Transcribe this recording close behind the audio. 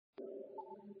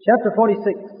Chapter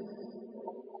 46.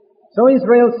 So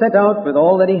Israel set out with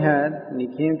all that he had, and he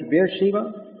came to Beersheba,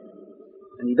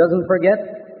 and he doesn't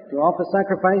forget to offer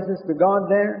sacrifices to God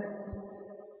there.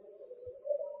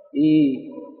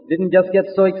 He didn't just get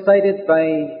so excited by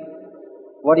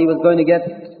what he was going to get,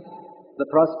 the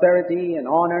prosperity and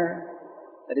honor,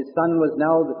 that his son was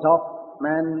now the top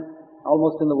man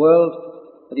almost in the world,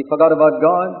 that he forgot about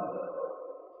God.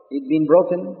 He'd been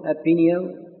broken at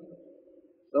Peniel,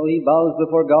 so he bows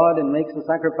before God and makes a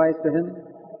sacrifice to him.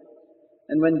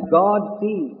 And when God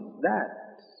sees that,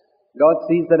 God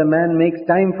sees that a man makes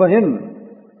time for him,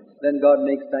 then God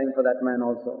makes time for that man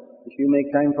also. If you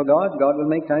make time for God, God will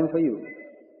make time for you.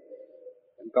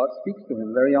 And God speaks to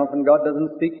him. Very often God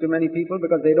doesn't speak to many people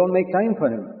because they don't make time for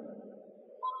him.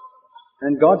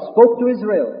 And God spoke to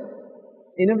Israel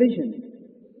in a vision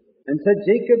and said,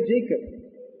 Jacob, Jacob.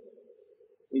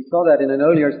 We saw that in an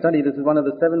earlier study. This is one of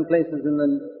the 7 places in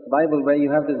the Bible where you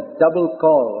have this double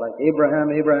call, like Abraham,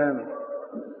 Abraham,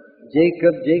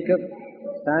 Jacob, Jacob,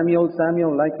 Samuel,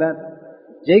 Samuel, like that.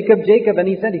 Jacob, Jacob, and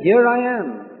he said, here I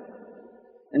am.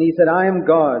 And he said, I am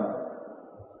God.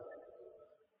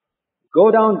 Go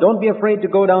down, don't be afraid to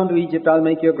go down to Egypt, I'll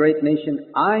make you a great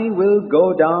nation. I will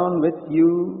go down with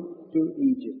you to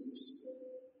Egypt.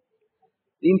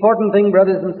 The important thing,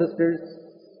 brothers and sisters,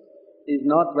 is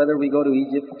not whether we go to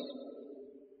Egypt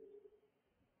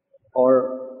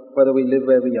or whether we live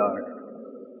where we are.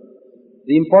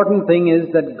 The important thing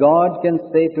is that God can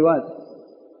say to us,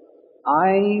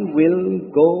 I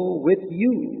will go with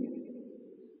you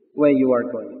where you are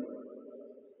going.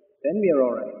 Then we are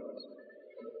all right.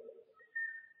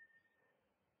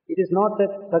 It is not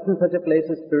that such and such a place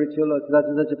is spiritual or such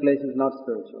and such a place is not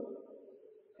spiritual.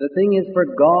 The thing is for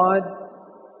God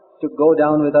to go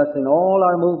down with us in all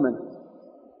our movements.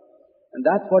 And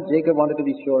that's what Jacob wanted to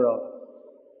be sure of.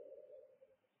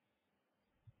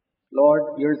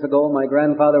 Lord, years ago my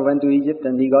grandfather went to Egypt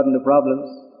and he got into problems.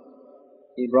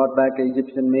 He brought back an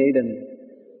Egyptian maid and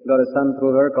got a son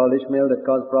through her called Ishmael that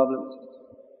caused problems.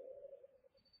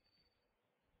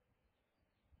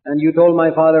 And you told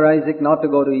my father Isaac not to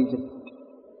go to Egypt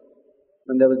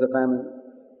when there was a famine.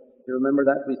 You remember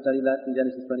that? We studied that in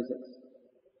Genesis 26.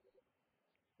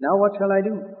 Now what shall I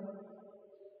do?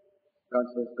 God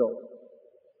says, go.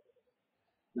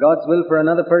 God's will for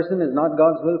another person is not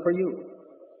God's will for you.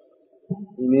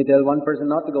 He may tell one person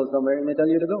not to go somewhere, He may tell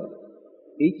you to go.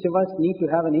 Each of us need to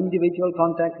have an individual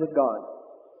contact with God.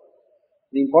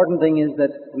 The important thing is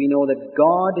that we know that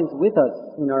God is with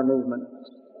us in our movement.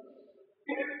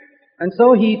 And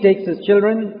so He takes His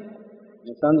children,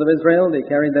 the sons of Israel, they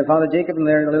carried their father Jacob and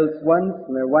their little ones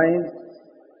and their wives.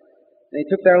 They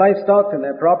took their livestock and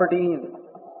their property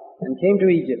and came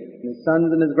to Egypt. His sons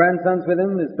and his grandsons with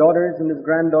him, his daughters and his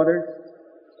granddaughters.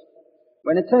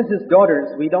 When it says his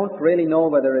daughters, we don't really know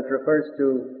whether it refers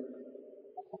to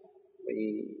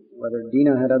whether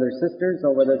Dinah had other sisters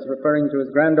or whether it's referring to his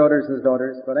granddaughters and his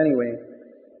daughters. But anyway,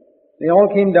 they all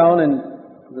came down, and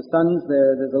the sons,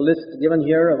 there's a list given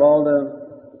here of all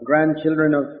the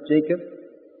grandchildren of Jacob.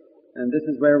 And this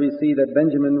is where we see that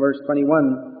Benjamin, verse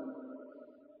 21,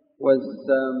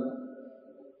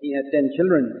 he had 10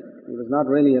 children. He was not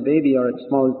really a baby or a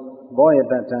small boy at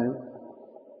that time.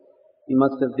 He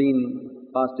must have been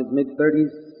past his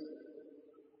mid-30s.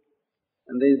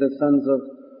 And these are the sons of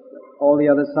all the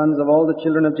other sons of all the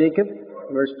children of Jacob.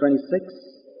 Verse 26.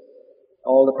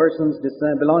 All the persons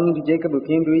belonging to Jacob who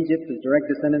came to Egypt, his direct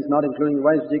descendants, not including the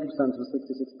wives of Jacob's sons, were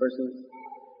 66 persons.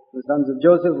 The sons of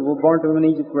Joseph who were born to him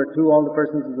in Egypt were 2, all the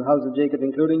persons of the house of Jacob,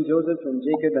 including Joseph and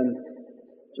Jacob and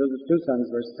Joseph's 2 sons,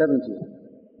 verse 70.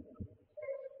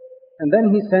 And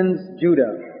then he sends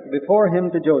Judah before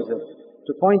him to Joseph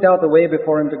to point out the way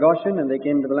before him to Goshen, and they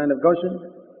came to the land of Goshen.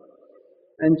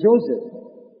 And Joseph,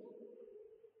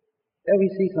 there we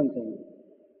see something.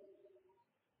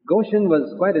 Goshen was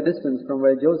quite a distance from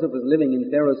where Joseph was living in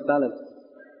Pharaoh's palace.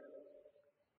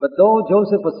 But though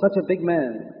Joseph was such a big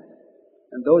man,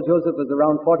 and though Joseph was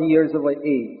around 40 years of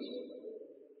age,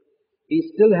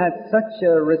 he still had such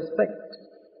a respect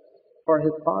for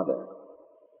his father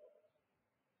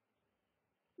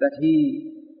that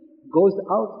he goes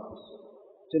out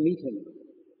to meet him.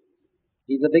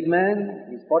 He's a big man,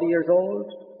 he's 40 years old,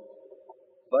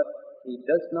 but he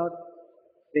does not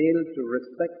fail to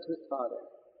respect his father.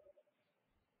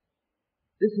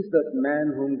 This is the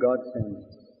man whom God sends.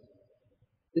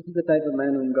 This is the type of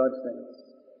man whom God sends.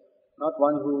 Not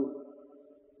one who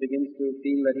begins to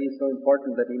feel that he is so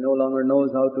important that he no longer knows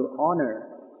how to honor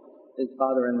his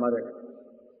father and mother.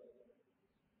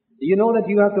 Do you know that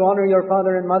you have to honor your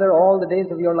father and mother all the days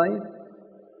of your life?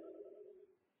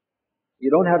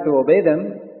 You don't have to obey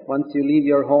them once you leave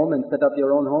your home and set up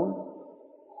your own home,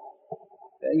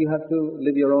 you have to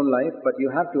live your own life, but you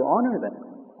have to honor them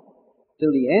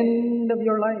till the end of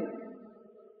your life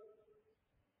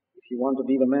if you want to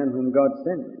be the man whom God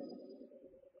sends.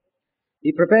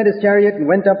 He prepared his chariot and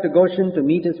went up to Goshen to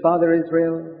meet his father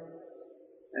Israel,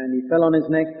 and he fell on his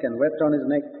neck and wept on his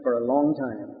neck for a long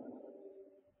time.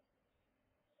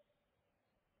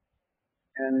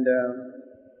 And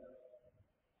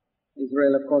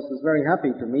Israel, of course, was very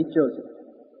happy to meet Joseph.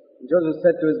 Joseph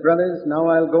said to his brothers, "Now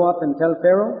I'll go up and tell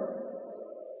Pharaoh,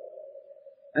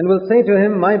 and will say to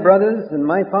him, my brothers and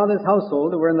my father's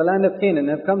household who were in the land of Canaan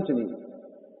have come to me.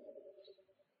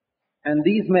 And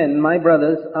these men, my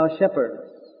brothers, are shepherds,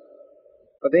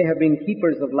 for they have been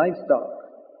keepers of livestock.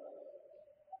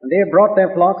 And they have brought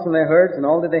their flocks and their herds and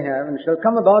all that they have, and it shall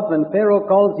come about when Pharaoh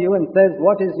calls you and says,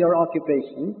 what is your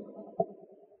occupation?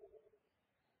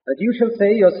 That you shall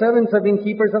say, your servants have been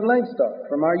keepers of livestock,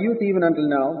 from our youth even until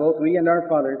now, both we and our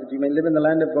fathers, that you may live in the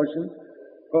land of Goshen.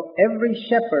 For every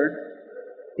shepherd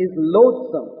is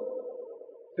loathsome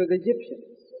to the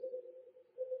Egyptians."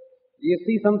 Do you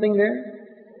see something there?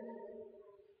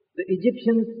 The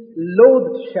Egyptians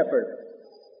loathed shepherds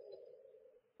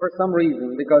for some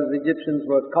reason, because the Egyptians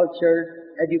were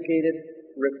cultured, educated,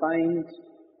 refined.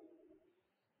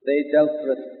 They dealt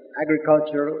with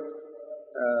agricultural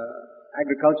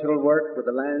work with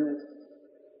the lands.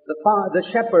 The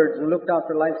shepherds who looked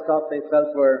after livestock, they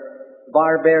felt, were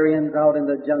barbarians out in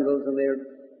the jungles, and they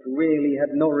really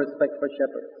had no respect for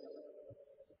shepherds.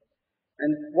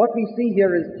 And what we see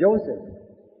here is Joseph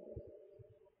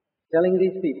telling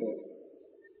these people,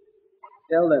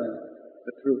 tell them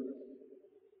the truth,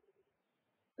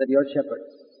 that you're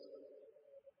shepherds.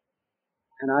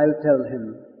 And I'll tell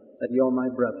him that you're my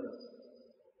brothers.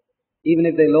 Even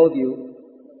if they loathe you,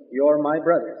 you're my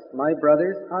brothers. My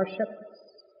brothers are shepherds.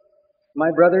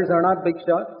 My brothers are not big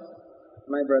shots.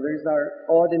 My brothers are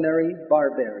ordinary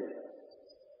barbarians.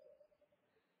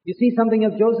 You see something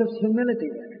of Joseph's humility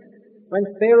there. When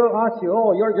Pharaoh asks you,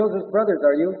 oh, you're Joseph's brothers,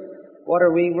 are you? What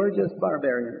are we? We're just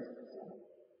barbarians.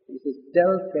 He says,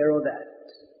 tell Pharaoh that.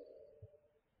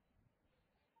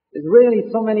 There's really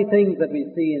so many things that we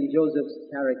see in Joseph's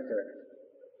character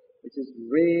which is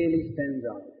really stands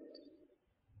out.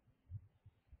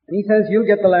 And he says, you'll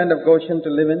get the land of Goshen to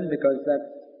live in, because that's,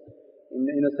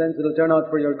 in a sense, it'll turn out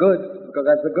for your good, because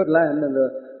that's a good land and the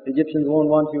Egyptians won't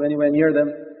want you anywhere near them.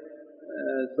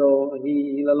 So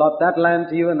he'll allot that land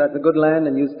to you, and that's a good land,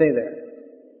 and you stay there.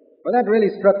 Well, that really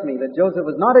struck me, that Joseph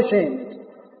was not ashamed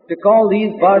to call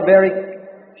these barbaric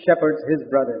shepherds his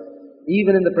brothers,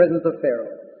 even in the presence of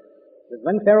Pharaoh. Because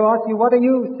when Pharaoh asks you, what are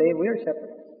you? Say, we're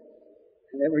shepherds.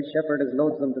 And every shepherd is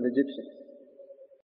loathsome to the Egyptians.